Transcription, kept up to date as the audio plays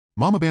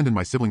Mom abandoned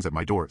my siblings at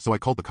my door, so I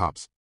called the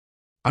cops.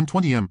 I'm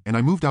 20M and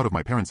I moved out of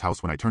my parents'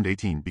 house when I turned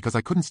 18 because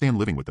I couldn't stand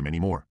living with them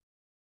anymore.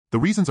 The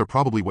reasons are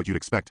probably what you'd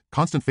expect: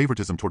 constant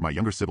favoritism toward my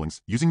younger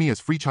siblings, using me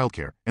as free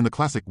childcare, and the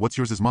classic "what's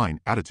yours is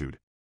mine" attitude.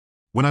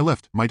 When I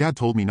left, my dad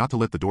told me not to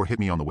let the door hit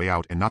me on the way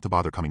out and not to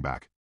bother coming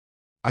back.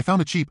 I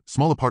found a cheap,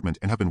 small apartment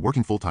and have been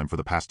working full-time for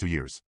the past 2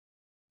 years.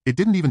 It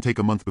didn't even take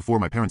a month before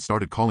my parents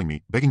started calling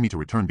me, begging me to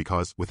return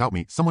because, without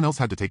me, someone else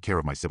had to take care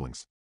of my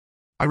siblings.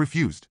 I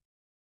refused.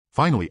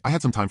 Finally, I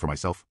had some time for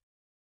myself.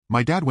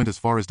 My dad went as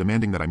far as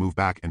demanding that I move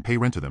back and pay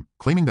rent to them,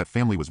 claiming that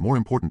family was more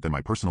important than my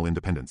personal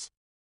independence.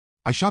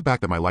 I shot back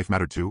that my life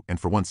mattered too, and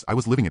for once, I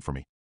was living it for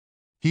me.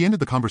 He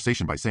ended the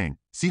conversation by saying,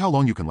 "See how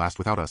long you can last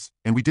without us,"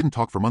 and we didn't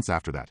talk for months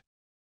after that.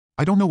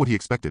 I don't know what he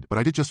expected, but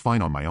I did just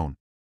fine on my own.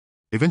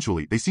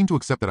 Eventually, they seemed to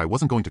accept that I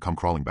wasn't going to come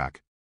crawling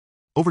back.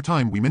 Over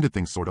time, we mended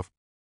things sort of.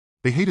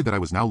 They hated that I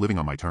was now living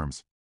on my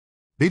terms.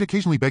 They'd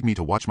occasionally beg me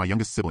to watch my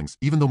youngest siblings,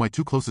 even though my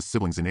 2 closest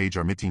siblings in age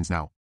are mid-teens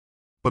now.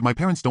 But my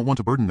parents don't want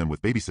to burden them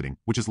with babysitting,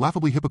 which is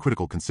laughably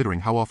hypocritical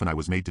considering how often I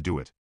was made to do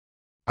it.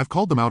 I've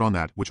called them out on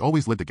that, which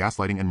always led to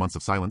gaslighting and months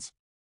of silence.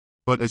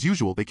 But as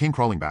usual, they came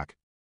crawling back.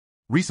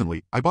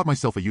 Recently, I bought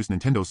myself a used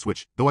Nintendo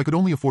Switch, though I could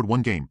only afford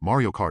one game,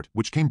 Mario Kart,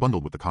 which came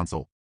bundled with the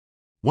console.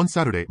 One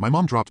Saturday, my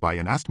mom dropped by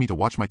and asked me to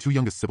watch my 2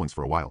 youngest siblings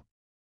for a while.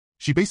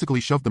 She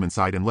basically shoved them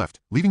inside and left,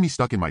 leaving me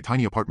stuck in my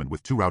tiny apartment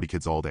with 2 rowdy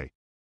kids all day.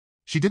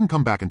 She didn't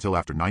come back until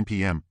after 9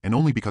 p.m., and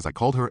only because I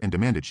called her and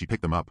demanded she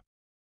pick them up.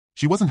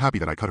 She wasn't happy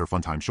that I cut her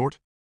fun time short.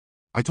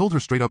 I told her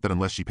straight up that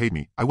unless she paid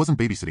me, I wasn't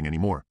babysitting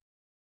anymore.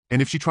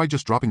 And if she tried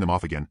just dropping them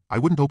off again, I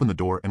wouldn't open the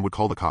door and would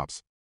call the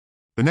cops.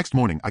 The next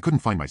morning, I couldn't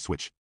find my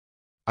Switch.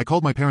 I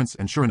called my parents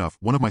and sure enough,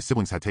 one of my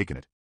siblings had taken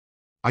it.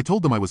 I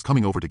told them I was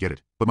coming over to get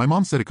it, but my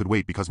mom said it could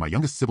wait because my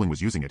youngest sibling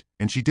was using it,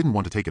 and she didn't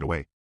want to take it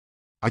away.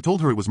 I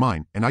told her it was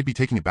mine, and I'd be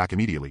taking it back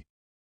immediately.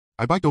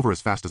 I biked over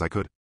as fast as I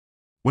could.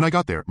 When I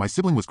got there, my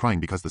sibling was crying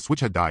because the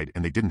Switch had died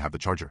and they didn't have the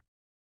charger.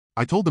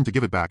 I told them to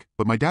give it back,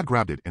 but my dad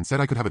grabbed it and said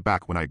I could have it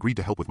back when I agreed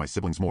to help with my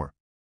siblings more.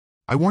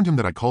 I warned him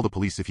that I'd call the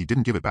police if he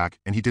didn't give it back,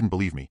 and he didn't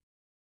believe me.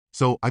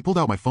 So, I pulled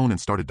out my phone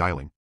and started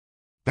dialing.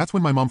 That's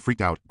when my mom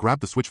freaked out,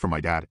 grabbed the Switch from my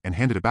dad, and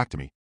handed it back to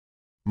me.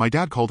 My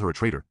dad called her a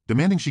traitor,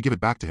 demanding she give it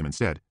back to him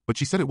instead, but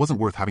she said it wasn't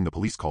worth having the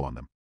police call on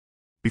them.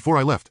 Before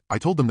I left, I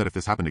told them that if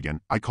this happened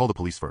again, I'd call the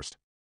police first.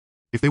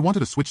 If they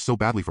wanted a Switch so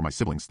badly for my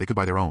siblings, they could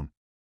buy their own.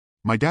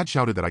 My dad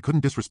shouted that I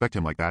couldn't disrespect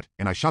him like that,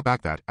 and I shot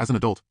back that, as an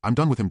adult, I'm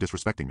done with him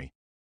disrespecting me.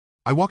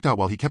 I walked out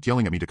while he kept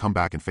yelling at me to come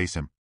back and face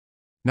him.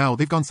 Now,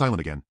 they've gone silent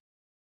again.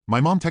 My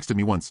mom texted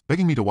me once,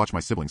 begging me to watch my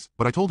siblings,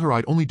 but I told her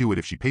I'd only do it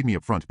if she paid me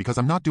up front because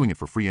I'm not doing it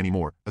for free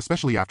anymore,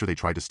 especially after they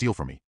tried to steal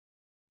from me.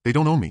 They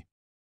don't own me.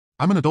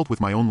 I'm an adult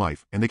with my own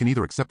life, and they can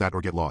either accept that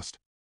or get lost.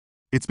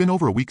 It's been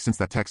over a week since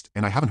that text,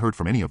 and I haven't heard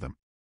from any of them.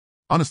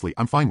 Honestly,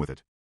 I'm fine with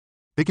it.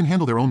 They can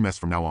handle their own mess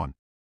from now on.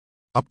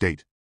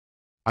 Update.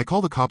 I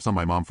called the cops on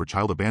my mom for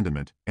child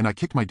abandonment, and I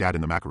kicked my dad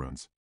in the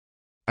macaroons.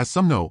 As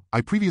some know,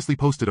 I previously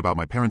posted about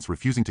my parents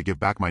refusing to give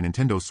back my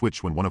Nintendo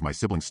Switch when one of my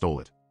siblings stole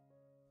it.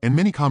 And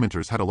many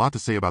commenters had a lot to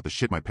say about the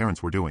shit my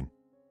parents were doing.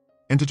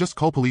 And to just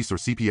call police or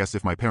CPS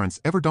if my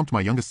parents ever dumped my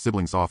youngest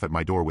siblings off at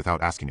my door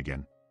without asking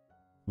again.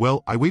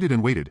 Well, I waited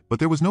and waited, but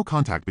there was no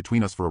contact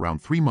between us for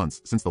around 3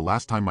 months since the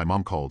last time my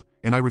mom called,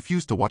 and I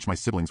refused to watch my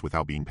siblings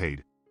without being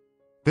paid.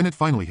 Then it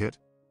finally hit.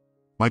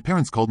 My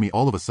parents called me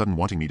all of a sudden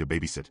wanting me to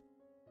babysit.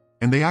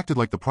 And they acted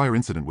like the prior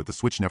incident with the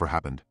Switch never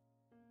happened.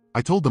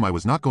 I told them I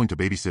was not going to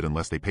babysit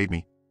unless they paid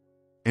me.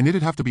 And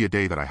it'd have to be a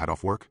day that I had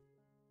off work.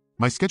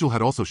 My schedule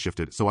had also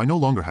shifted, so I no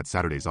longer had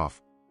Saturdays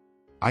off.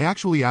 I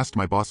actually asked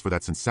my boss for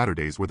that since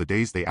Saturdays were the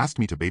days they asked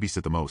me to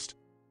babysit the most.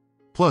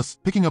 Plus,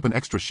 picking up an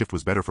extra shift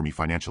was better for me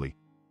financially.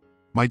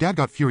 My dad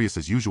got furious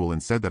as usual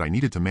and said that I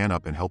needed to man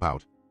up and help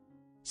out.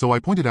 So I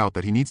pointed out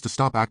that he needs to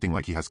stop acting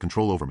like he has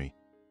control over me.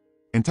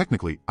 And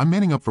technically, I'm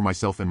manning up for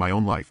myself and my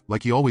own life,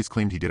 like he always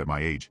claimed he did at my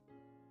age.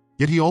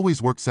 Yet he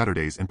always worked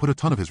Saturdays and put a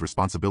ton of his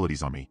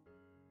responsibilities on me.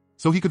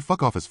 So he could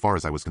fuck off as far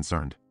as I was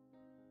concerned.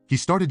 He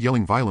started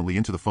yelling violently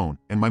into the phone,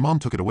 and my mom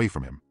took it away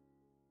from him.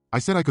 I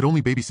said I could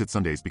only babysit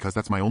Sundays because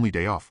that's my only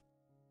day off.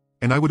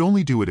 And I would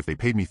only do it if they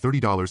paid me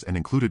 $30 and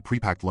included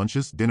pre-packed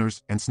lunches,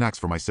 dinners, and snacks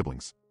for my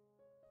siblings.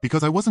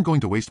 Because I wasn't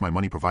going to waste my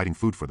money providing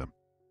food for them.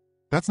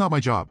 That's not my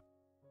job.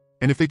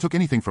 And if they took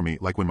anything from me,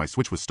 like when my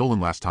Switch was stolen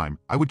last time,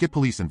 I would get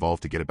police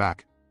involved to get it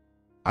back.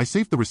 I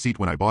saved the receipt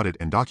when I bought it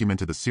and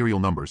documented the serial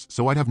numbers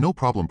so I'd have no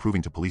problem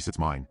proving to police it's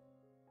mine.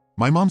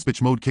 My mom's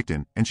bitch mode kicked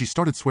in, and she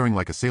started swearing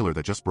like a sailor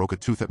that just broke a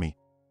tooth at me.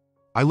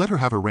 I let her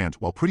have her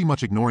rant while pretty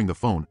much ignoring the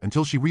phone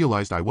until she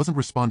realized I wasn't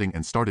responding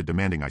and started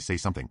demanding I say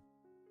something.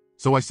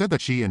 So I said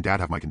that she and dad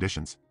have my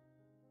conditions.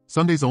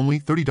 Sundays only,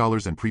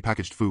 $30 and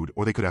prepackaged food,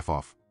 or they could F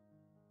off.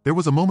 There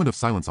was a moment of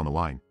silence on the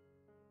line.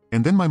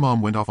 And then my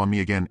mom went off on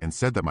me again and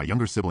said that my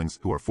younger siblings,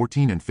 who are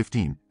 14 and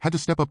 15, had to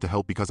step up to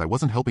help because I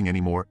wasn't helping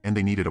anymore and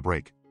they needed a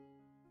break.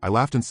 I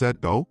laughed and said,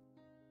 "Oh?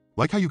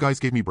 Like how you guys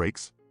gave me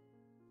breaks?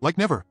 Like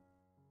never."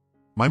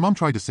 My mom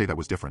tried to say that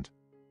was different.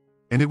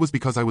 And it was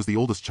because I was the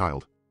oldest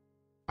child.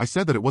 I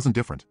said that it wasn't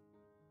different.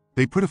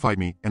 They prettified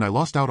me, and I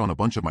lost out on a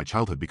bunch of my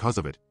childhood because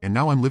of it, and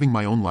now I'm living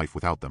my own life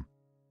without them.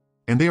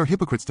 And they are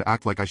hypocrites to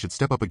act like I should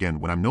step up again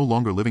when I'm no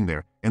longer living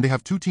there, and they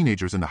have 2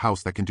 teenagers in the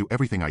house that can do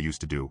everything I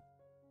used to do.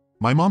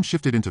 My mom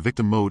shifted into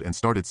victim mode and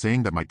started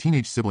saying that my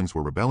teenage siblings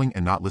were rebelling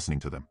and not listening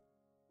to them.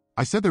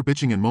 I said their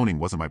bitching and moaning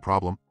wasn't my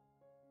problem.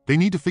 They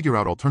need to figure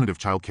out alternative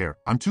childcare.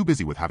 I'm too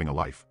busy with having a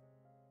life.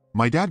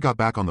 My dad got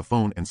back on the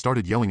phone and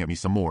started yelling at me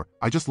some more.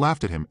 I just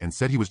laughed at him and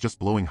said he was just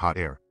blowing hot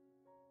air.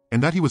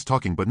 And that he was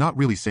talking but not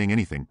really saying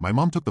anything. My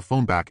mom took the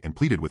phone back and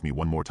pleaded with me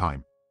one more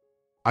time.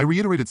 I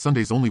reiterated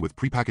Sundays only with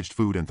prepackaged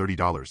food and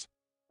 $30.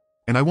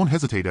 And I won't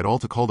hesitate at all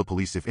to call the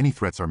police if any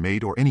threats are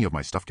made or any of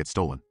my stuff gets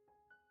stolen.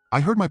 I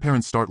heard my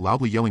parents start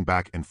loudly yelling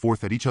back and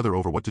forth at each other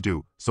over what to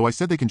do, so I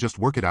said they can just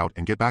work it out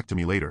and get back to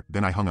me later,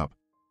 then I hung up.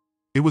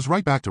 It was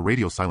right back to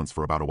radio silence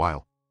for about a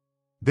while.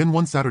 Then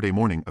one Saturday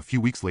morning, a few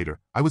weeks later,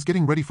 I was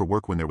getting ready for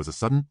work when there was a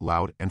sudden,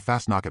 loud, and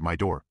fast knock at my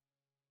door.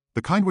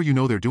 The kind where you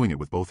know they're doing it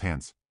with both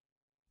hands.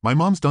 My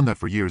mom's done that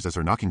for years as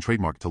her knocking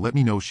trademark to let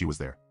me know she was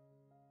there.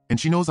 And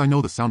she knows I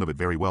know the sound of it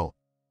very well.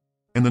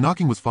 And the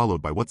knocking was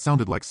followed by what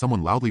sounded like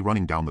someone loudly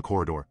running down the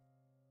corridor.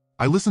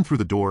 I listened through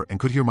the door and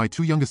could hear my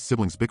 2 youngest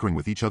siblings bickering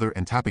with each other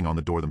and tapping on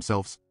the door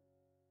themselves.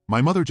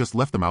 My mother just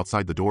left them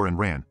outside the door and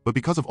ran, but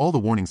because of all the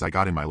warnings I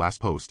got in my last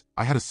post,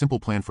 I had a simple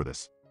plan for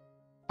this.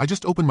 I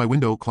just opened my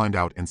window, climbed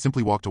out, and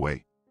simply walked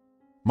away.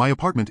 My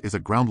apartment is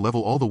at ground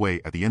level all the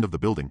way at the end of the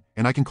building,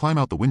 and I can climb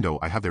out the window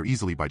I have there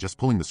easily by just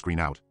pulling the screen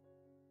out.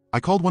 I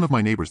called one of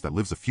my neighbors that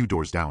lives a few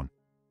doors down.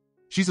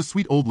 She's a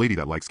sweet old lady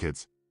that likes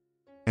kids.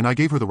 And I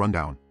gave her the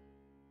rundown.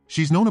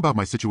 She's known about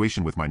my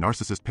situation with my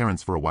narcissist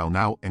parents for a while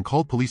now and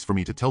called police for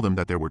me to tell them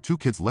that there were 2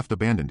 kids left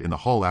abandoned in the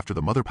hall after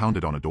the mother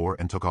pounded on a door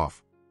and took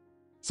off.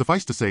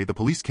 Suffice to say, the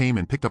police came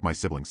and picked up my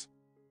siblings.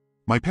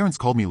 My parents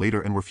called me later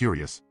and were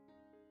furious.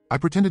 I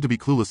pretended to be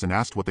clueless and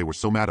asked what they were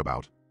so mad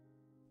about.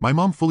 My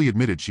mom fully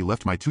admitted she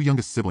left my 2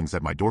 youngest siblings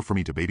at my door for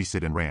me to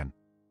babysit and ran.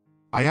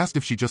 I asked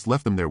if she just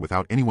left them there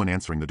without anyone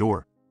answering the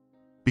door.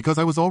 Because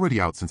I was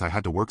already out since I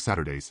had to work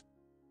Saturdays.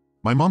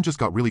 My mom just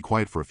got really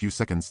quiet for a few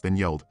seconds, then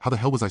yelled, "How the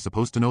hell was I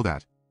supposed to know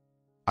that?"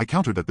 I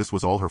countered that this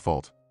was all her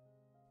fault.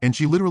 And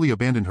she literally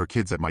abandoned her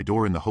kids at my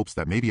door in the hopes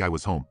that maybe I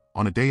was home,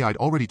 on a day I'd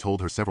already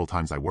told her several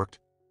times I worked.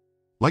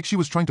 Like she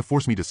was trying to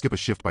force me to skip a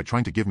shift by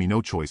trying to give me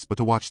no choice but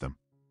to watch them.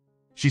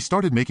 She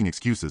started making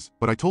excuses,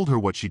 but I told her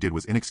what she did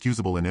was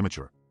inexcusable and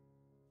immature.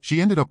 She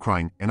ended up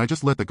crying, and I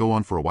just let that go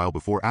on for a while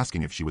before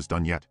asking if she was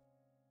done yet.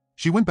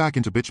 She went back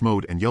into bitch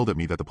mode and yelled at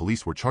me that the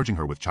police were charging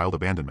her with child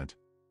abandonment.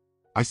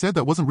 I said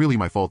that wasn't really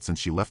my fault since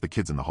she left the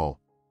kids in the hall.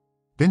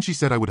 Then she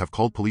said I would have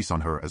called police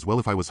on her as well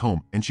if I was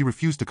home, and she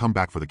refused to come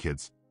back for the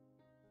kids.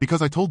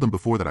 Because I told them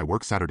before that I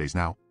work Saturdays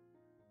now.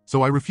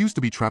 So I refused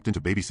to be trapped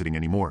into babysitting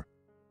anymore.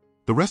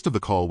 The rest of the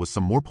call was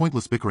some more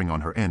pointless bickering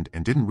on her end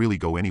and didn't really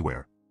go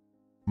anywhere.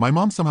 My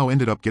mom somehow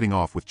ended up getting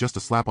off with just a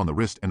slap on the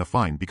wrist and a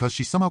fine because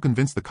she somehow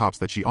convinced the cops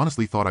that she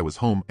honestly thought I was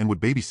home and would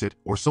babysit,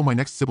 or so my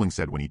next sibling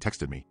said when he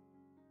texted me.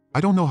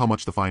 I don't know how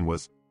much the fine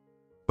was.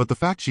 But the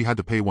fact she had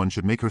to pay one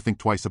should make her think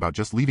twice about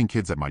just leaving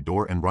kids at my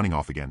door and running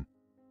off again.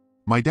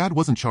 My dad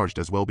wasn't charged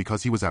as well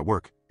because he was at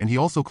work, and he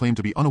also claimed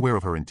to be unaware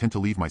of her intent to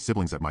leave my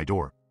siblings at my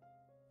door.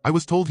 I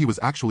was told he was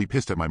actually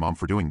pissed at my mom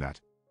for doing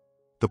that.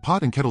 The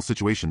pot and kettle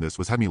situation this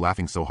was had me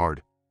laughing so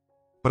hard.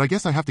 But I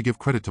guess I have to give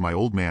credit to my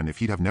old man if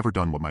he'd have never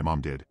done what my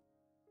mom did.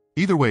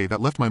 Either way,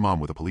 that left my mom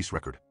with a police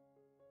record.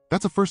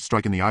 That's a first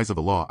strike in the eyes of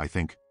the law, I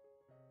think.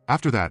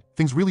 After that,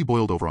 things really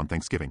boiled over on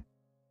Thanksgiving.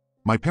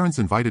 My parents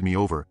invited me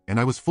over, and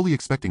I was fully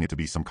expecting it to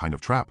be some kind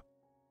of trap.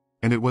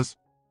 And it was.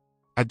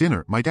 At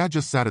dinner, my dad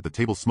just sat at the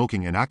table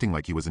smoking and acting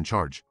like he was in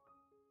charge.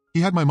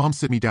 He had my mom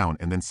sit me down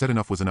and then said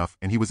enough was enough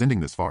and he was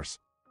ending this farce.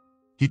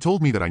 He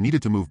told me that I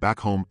needed to move back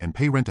home and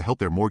pay rent to help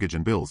their mortgage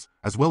and bills,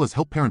 as well as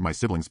help parent my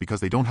siblings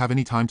because they don't have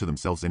any time to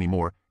themselves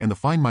anymore, and the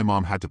fine my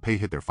mom had to pay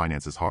hit their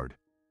finances hard.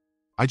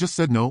 I just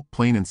said no,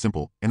 plain and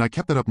simple, and I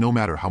kept that up no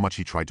matter how much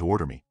he tried to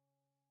order me.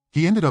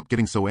 He ended up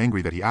getting so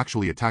angry that he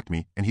actually attacked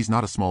me, and he's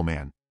not a small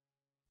man.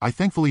 I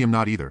thankfully am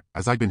not either,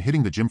 as I'd been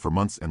hitting the gym for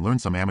months and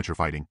learned some amateur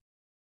fighting.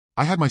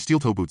 I had my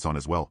steel-toe boots on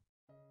as well.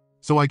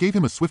 So I gave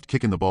him a swift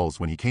kick in the balls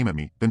when he came at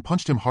me, then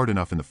punched him hard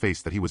enough in the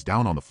face that he was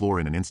down on the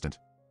floor in an instant.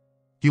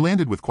 He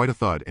landed with quite a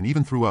thud and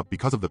even threw up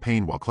because of the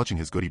pain while clutching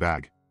his goodie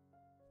bag.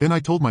 Then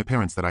I told my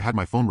parents that I had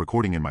my phone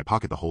recording in my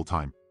pocket the whole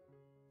time.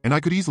 And I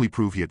could easily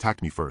prove he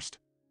attacked me first.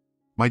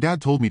 My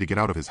dad told me to get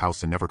out of his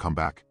house and never come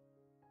back.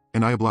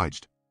 And I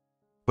obliged.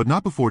 But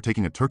not before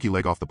taking a turkey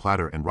leg off the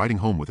platter and riding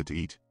home with it to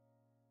eat.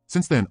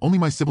 Since then, only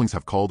my siblings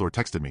have called or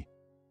texted me.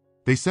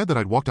 They said that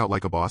I'd walked out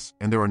like a boss,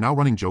 and there are now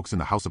running jokes in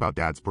the house about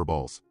dad's poor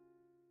balls.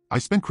 I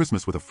spent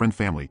Christmas with a friend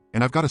family,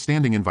 and I've got a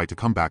standing invite to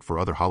come back for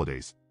other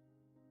holidays.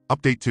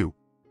 Update 2.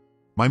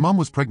 My mom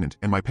was pregnant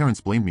and my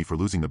parents blamed me for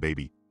losing the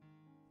baby.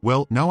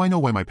 Well, now I know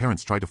why my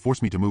parents tried to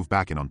force me to move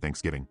back in on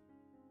Thanksgiving.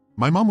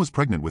 My mom was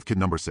pregnant with kid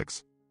number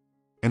 6.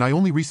 And I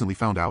only recently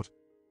found out.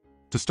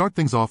 To start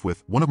things off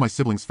with, one of my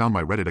siblings found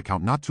my Reddit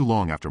account not too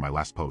long after my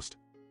last post.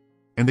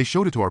 And they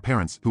showed it to our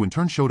parents, who in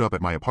turn showed up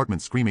at my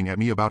apartment screaming at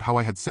me about how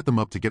I had set them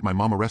up to get my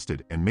mom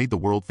arrested and made the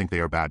world think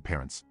they are bad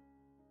parents.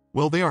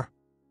 Well, they are.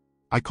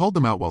 I called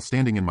them out while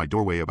standing in my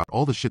doorway about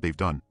all the shit they've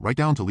done, right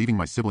down to leaving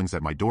my siblings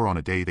at my door on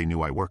a day they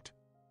knew I worked.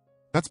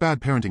 That's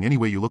bad parenting any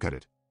way you look at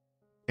it.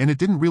 And it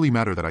didn't really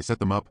matter that I set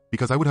them up,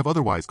 because I would have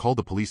otherwise called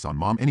the police on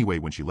mom anyway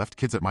when she left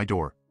kids at my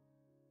door.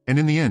 And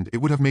in the end, it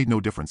would have made no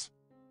difference.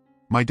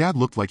 My dad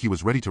looked like he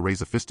was ready to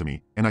raise a fist to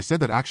me, and I said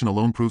that action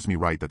alone proves me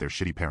right that they're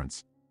shitty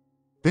parents.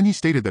 Then he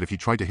stated that if he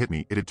tried to hit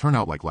me, it'd turn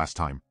out like last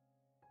time.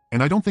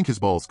 And I don't think his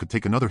balls could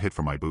take another hit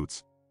from my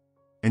boots.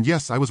 And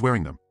yes, I was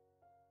wearing them.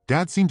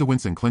 Dad seemed to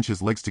wince and clench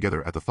his legs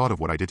together at the thought of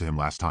what I did to him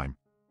last time.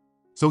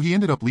 So he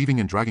ended up leaving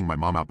and dragging my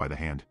mom out by the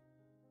hand.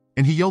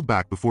 And he yelled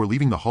back before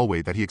leaving the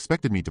hallway that he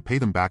expected me to pay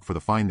them back for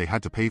the fine they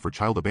had to pay for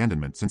child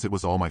abandonment since it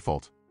was all my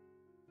fault.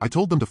 I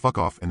told them to fuck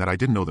off and that I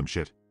didn't owe them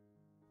shit.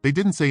 They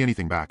didn't say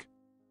anything back.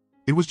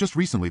 It was just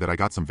recently that I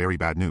got some very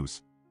bad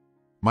news.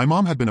 My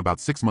mom had been about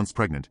 6 months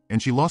pregnant,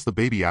 and she lost the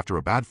baby after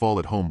a bad fall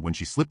at home when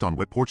she slipped on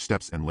wet porch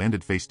steps and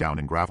landed face down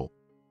in gravel.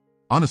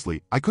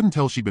 Honestly, I couldn't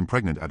tell she'd been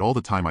pregnant at all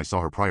the time I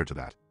saw her prior to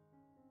that.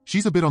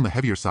 She's a bit on the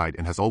heavier side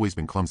and has always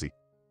been clumsy.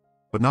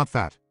 But not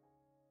fat.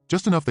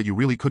 Just enough that you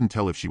really couldn't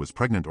tell if she was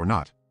pregnant or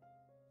not.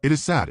 It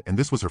is sad, and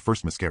this was her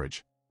first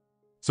miscarriage.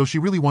 So she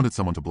really wanted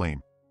someone to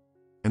blame.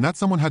 And that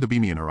someone had to be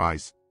me in her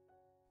eyes.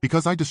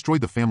 Because I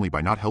destroyed the family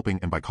by not helping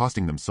and by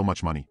costing them so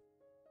much money.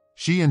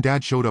 She and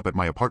Dad showed up at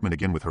my apartment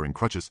again with her in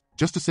crutches,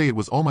 just to say it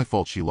was all my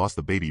fault she lost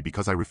the baby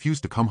because I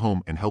refused to come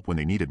home and help when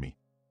they needed me.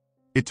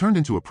 It turned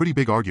into a pretty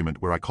big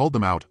argument where I called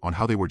them out on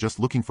how they were just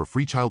looking for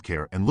free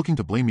childcare and looking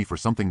to blame me for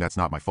something that's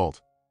not my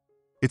fault.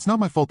 It's not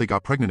my fault they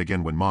got pregnant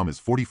again when mom is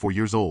 44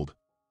 years old.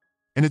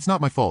 And it's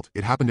not my fault,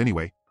 it happened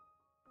anyway.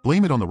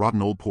 Blame it on the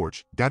rotten old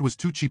porch, Dad was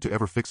too cheap to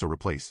ever fix or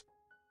replace.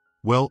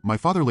 Well, my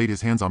father laid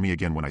his hands on me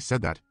again when I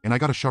said that, and I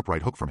got a sharp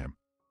right hook from him.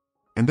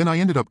 And then I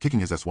ended up kicking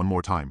his ass one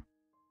more time.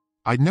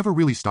 I'd never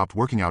really stopped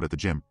working out at the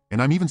gym,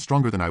 and I'm even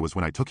stronger than I was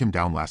when I took him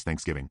down last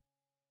Thanksgiving.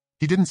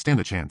 He didn't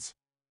stand a chance.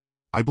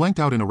 I blanked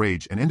out in a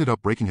rage and ended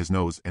up breaking his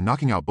nose and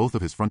knocking out both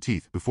of his front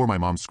teeth before my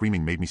mom's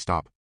screaming made me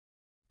stop.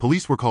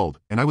 Police were called,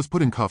 and I was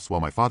put in cuffs while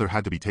my father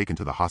had to be taken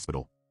to the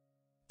hospital.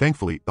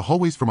 Thankfully, the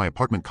hallways for my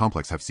apartment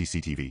complex have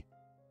CCTV.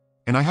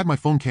 And I had my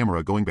phone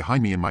camera going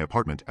behind me in my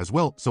apartment as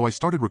well, so I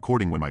started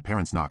recording when my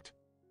parents knocked.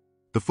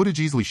 The footage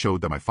easily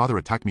showed that my father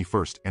attacked me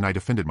first and I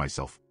defended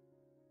myself.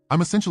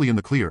 I'm essentially in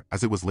the clear,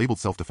 as it was labeled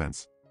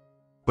self-defense.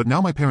 But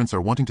now my parents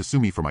are wanting to sue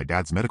me for my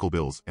dad's medical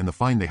bills and the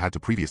fine they had to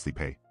previously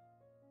pay.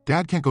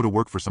 Dad can't go to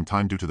work for some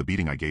time due to the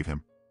beating I gave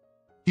him.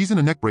 He's in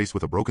a neck brace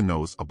with a broken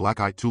nose, a black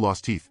eye, 2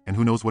 lost teeth, and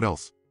who knows what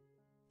else.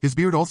 His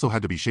beard also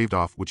had to be shaved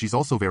off, which he's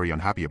also very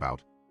unhappy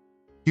about.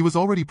 He was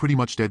already pretty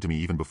much dead to me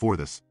even before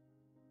this.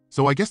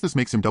 So I guess this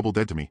makes him double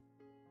dead to me.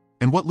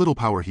 And what little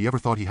power he ever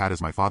thought he had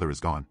as my father is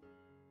gone.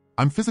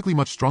 I'm physically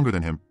much stronger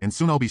than him, and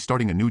soon I'll be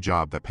starting a new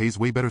job that pays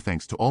way better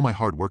thanks to all my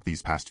hard work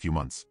these past few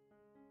months.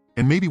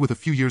 And maybe with a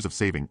few years of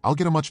saving, I'll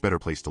get a much better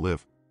place to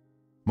live.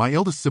 My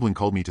eldest sibling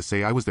called me to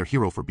say I was their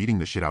hero for beating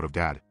the shit out of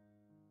Dad.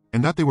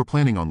 And that they were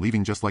planning on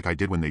leaving just like I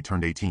did when they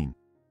turned 18.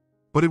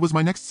 But it was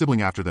my next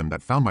sibling after them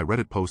that found my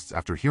Reddit posts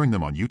after hearing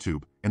them on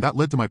YouTube, and that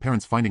led to my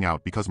parents finding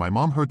out because my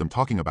mom heard them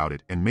talking about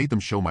it and made them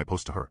show my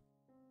post to her.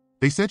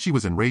 They said she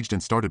was enraged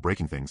and started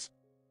breaking things.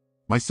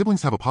 My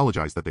siblings have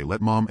apologized that they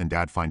let mom and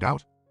dad find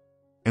out.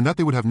 And that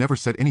they would have never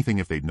said anything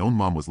if they'd known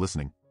mom was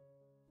listening.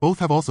 Both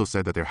have also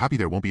said that they're happy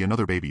there won't be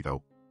another baby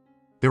though.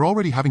 They're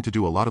already having to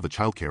do a lot of the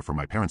childcare for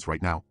my parents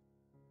right now.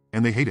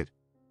 And they hate it.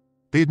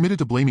 They admitted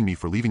to blaming me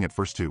for leaving at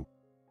first too.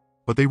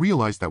 But they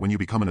realized that when you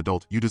become an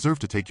adult, you deserve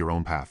to take your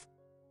own path.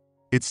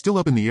 It's still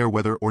up in the air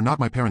whether or not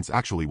my parents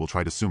actually will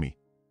try to sue me.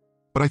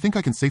 But I think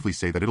I can safely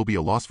say that it'll be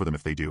a loss for them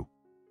if they do.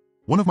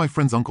 One of my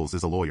friend's uncles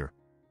is a lawyer.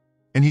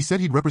 And he said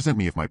he'd represent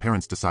me if my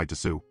parents decide to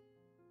sue.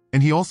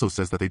 And he also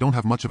says that they don't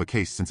have much of a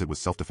case since it was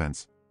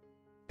self-defense.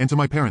 And to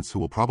my parents who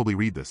will probably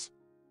read this,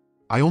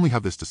 I only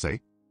have this to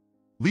say.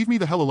 Leave me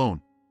the hell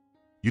alone.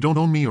 You don't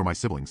own me or my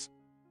siblings.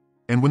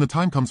 And when the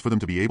time comes for them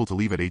to be able to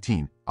leave at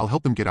 18, I'll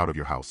help them get out of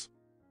your house.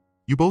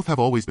 You both have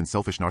always been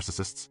selfish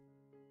narcissists.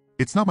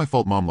 It's not my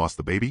fault mom lost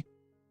the baby.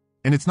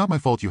 And it's not my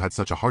fault you had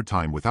such a hard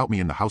time without me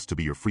in the house to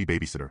be your free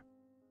babysitter.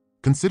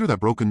 Consider that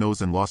broken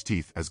nose and lost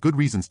teeth as good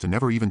reasons to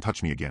never even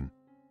touch me again.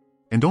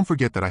 And don't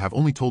forget that I have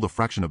only told a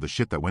fraction of the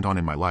shit that went on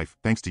in my life,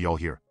 thanks to y'all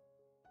here.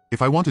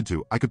 If I wanted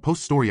to, I could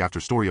post story after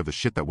story of the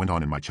shit that went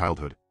on in my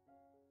childhood.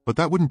 But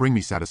that wouldn't bring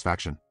me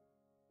satisfaction.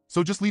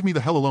 So just leave me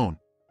the hell alone.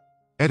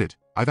 Edit,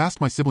 I've asked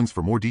my siblings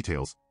for more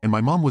details, and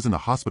my mom was in the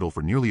hospital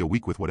for nearly a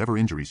week with whatever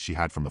injuries she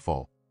had from the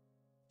fall.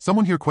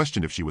 Someone here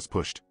questioned if she was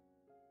pushed.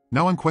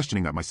 Now I'm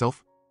questioning that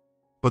myself.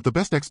 But the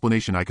best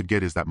explanation I could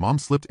get is that mom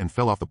slipped and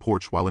fell off the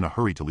porch while in a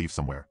hurry to leave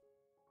somewhere.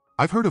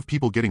 I've heard of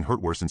people getting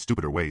hurt worse in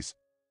stupider ways.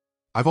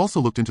 I've also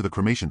looked into the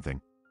cremation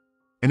thing.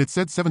 And it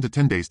said 7 to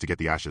 10 days to get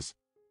the ashes.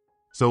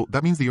 So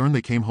that means the urn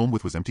they came home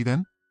with was empty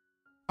then?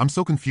 I'm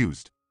so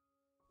confused.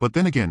 But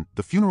then again,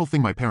 the funeral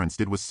thing my parents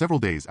did was several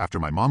days after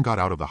my mom got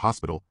out of the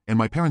hospital, and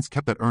my parents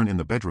kept that urn in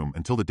the bedroom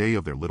until the day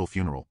of their little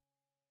funeral.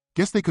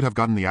 Guess they could have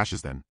gotten the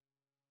ashes then.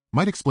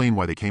 Might explain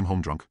why they came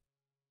home drunk.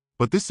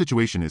 But this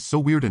situation is so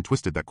weird and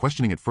twisted that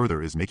questioning it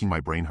further is making my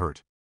brain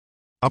hurt.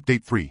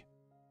 Update 3.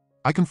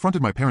 I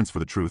confronted my parents for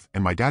the truth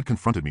and my dad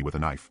confronted me with a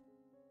knife.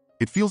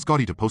 It feels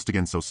gaudy to post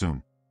again so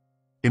soon.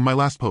 In my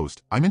last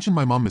post, I mentioned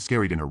my mom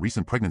miscarried in her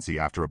recent pregnancy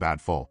after a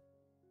bad fall.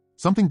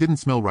 Something didn't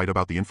smell right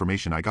about the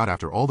information I got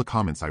after all the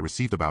comments I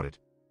received about it.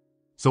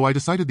 So I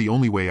decided the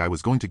only way I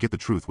was going to get the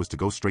truth was to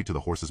go straight to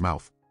the horse's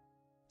mouth.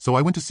 So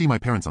I went to see my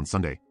parents on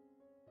Sunday.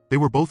 They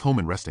were both home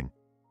and resting.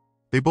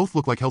 They both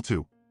look like hell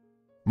too.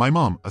 My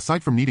mom,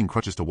 aside from needing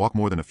crutches to walk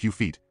more than a few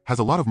feet, has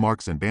a lot of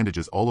marks and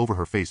bandages all over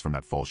her face from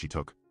that fall she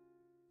took.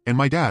 And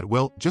my dad,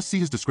 well, just see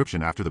his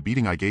description after the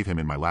beating I gave him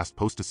in my last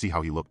post to see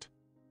how he looked.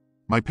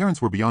 My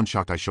parents were beyond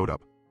shocked I showed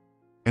up.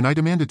 And I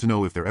demanded to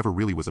know if there ever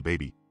really was a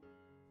baby.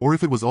 Or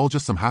if it was all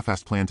just some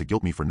half-assed plan to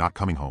guilt me for not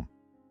coming home.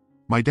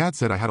 My dad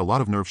said I had a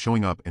lot of nerve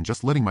showing up and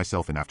just letting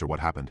myself in after what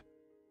happened.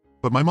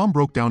 But my mom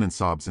broke down in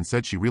sobs and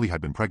said she really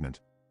had been pregnant.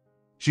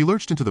 She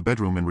lurched into the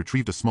bedroom and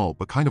retrieved a small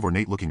but kind of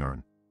ornate-looking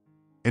urn.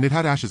 And it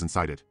had ashes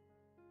inside it.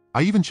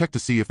 I even checked to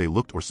see if they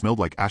looked or smelled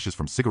like ashes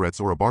from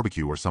cigarettes or a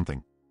barbecue or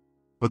something.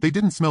 But they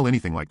didn't smell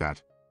anything like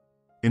that.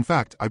 In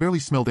fact, I barely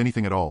smelled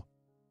anything at all.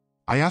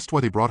 I asked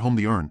why they brought home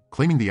the urn,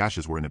 claiming the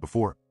ashes were in it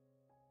before.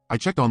 I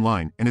checked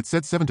online, and it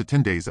said 7 to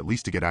 10 days at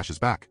least to get ashes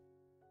back.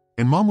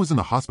 And Mom was in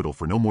the hospital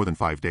for no more than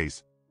 5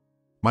 days.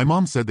 My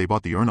mom said they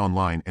bought the urn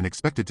online and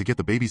expected to get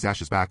the baby's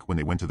ashes back when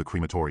they went to the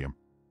crematorium.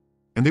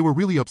 And they were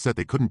really upset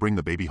they couldn't bring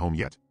the baby home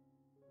yet.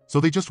 So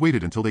they just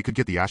waited until they could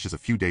get the ashes a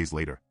few days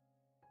later.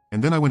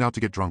 And then I went out to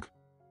get drunk.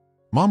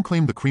 Mom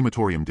claimed the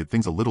crematorium did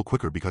things a little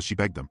quicker because she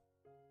begged them.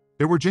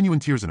 There were genuine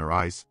tears in her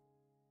eyes.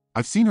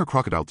 I've seen her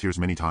crocodile tears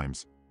many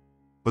times.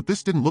 But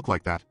this didn't look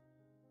like that.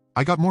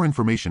 I got more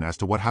information as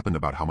to what happened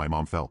about how my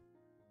mom fell.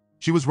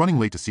 She was running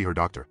late to see her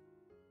doctor.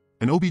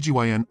 An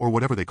OBGYN or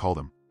whatever they call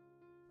them.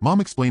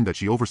 Mom explained that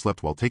she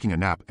overslept while taking a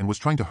nap and was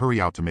trying to hurry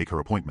out to make her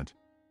appointment.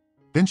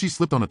 Then she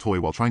slipped on a toy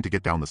while trying to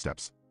get down the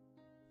steps.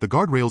 The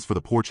guardrails for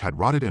the porch had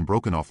rotted and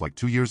broken off like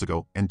 2 years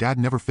ago, and Dad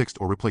never fixed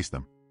or replaced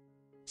them.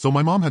 So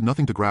my mom had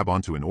nothing to grab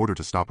onto in order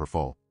to stop her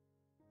fall.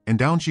 And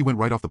down she went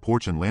right off the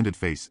porch and landed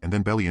face and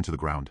then belly into the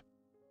ground.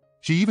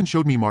 She even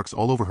showed me marks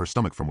all over her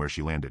stomach from where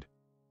she landed.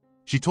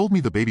 She told me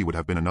the baby would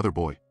have been another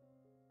boy.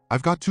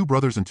 I've got 2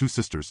 brothers and 2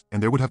 sisters,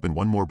 and there would have been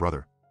one more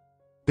brother.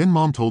 Then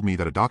Mom told me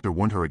that a doctor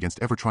warned her against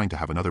ever trying to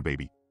have another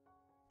baby.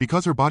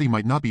 Because her body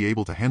might not be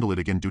able to handle it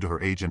again due to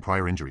her age and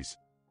prior injuries.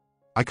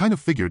 I kind of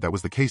figured that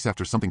was the case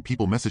after something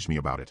people messaged me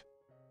about it.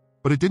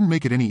 But it didn't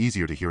make it any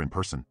easier to hear in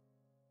person.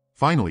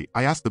 Finally,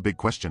 I asked the big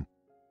question.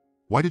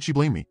 Why did she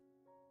blame me?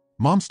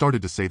 Mom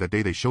started to say that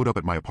day they showed up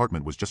at my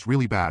apartment was just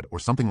really bad or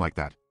something like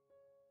that.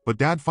 But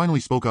Dad finally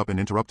spoke up and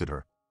interrupted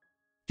her.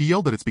 He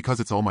yelled that it's because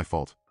it's all my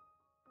fault.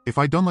 If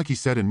I'd done like he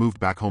said and moved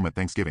back home at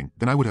Thanksgiving,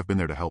 then I would have been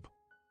there to help.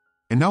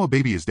 And now a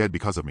baby is dead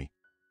because of me.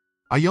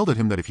 I yelled at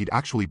him that if he'd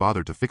actually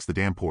bothered to fix the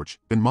damn porch,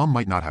 then Mom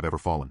might not have ever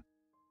fallen.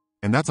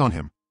 And that's on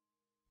him.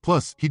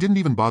 Plus, he didn't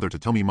even bother to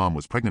tell me Mom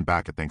was pregnant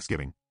back at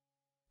Thanksgiving.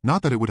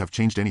 Not that it would have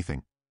changed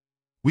anything.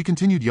 We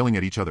continued yelling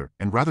at each other,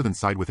 and rather than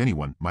side with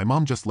anyone, my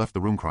mom just left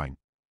the room crying.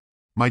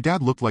 My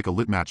dad looked like a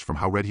lit match from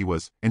how red he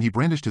was, and he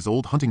brandished his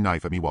old hunting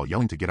knife at me while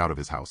yelling to get out of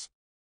his house.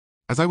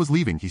 As I was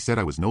leaving, he said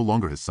I was no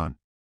longer his son.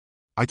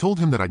 I told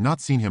him that I'd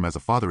not seen him as a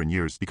father in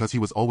years because he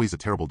was always a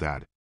terrible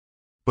dad.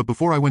 But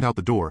before I went out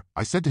the door,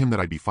 I said to him that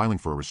I'd be filing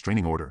for a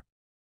restraining order.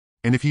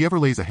 And if he ever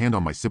lays a hand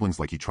on my siblings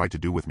like he tried to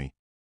do with me,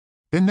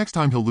 then next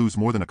time he'll lose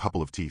more than a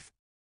couple of teeth.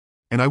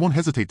 And I won't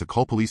hesitate to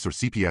call police or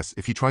CPS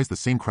if he tries the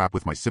same crap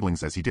with my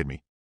siblings as he did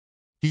me.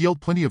 He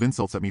yelled plenty of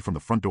insults at me from the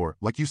front door,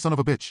 like you son of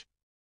a bitch.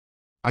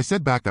 I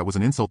said back that was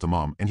an insult to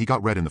Mom and he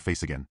got red in the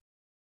face again.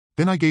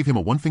 Then I gave him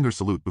a one-finger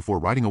salute before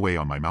riding away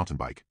on my mountain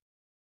bike.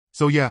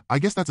 So yeah, I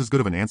guess that's as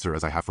good of an answer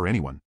as I have for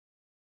anyone.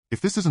 If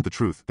this isn't the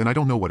truth, then I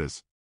don't know what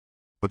is.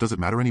 But does it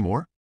matter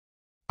anymore?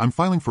 I'm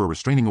filing for a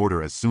restraining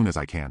order as soon as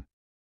I can.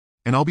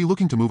 And I'll be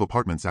looking to move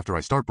apartments after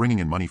I start bringing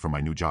in money from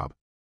my new job.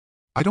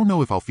 I don't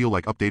know if I'll feel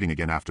like updating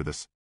again after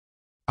this.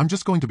 I'm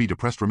just going to be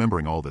depressed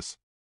remembering all this.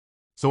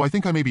 So I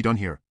think I may be done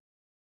here.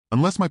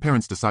 Unless my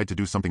parents decide to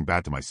do something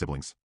bad to my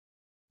siblings.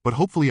 But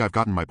hopefully I've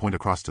gotten my point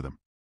across to them.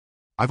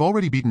 I've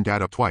already beaten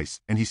Dad up twice,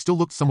 and he still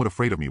looked somewhat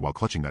afraid of me while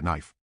clutching that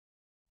knife.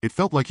 It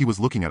felt like he was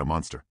looking at a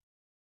monster.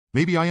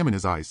 Maybe I am in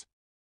his eyes.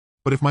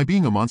 But if my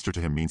being a monster to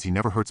him means he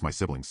never hurts my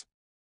siblings,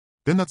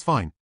 then that's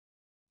fine.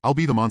 I'll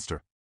be the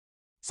monster.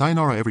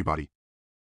 Sayonara everybody.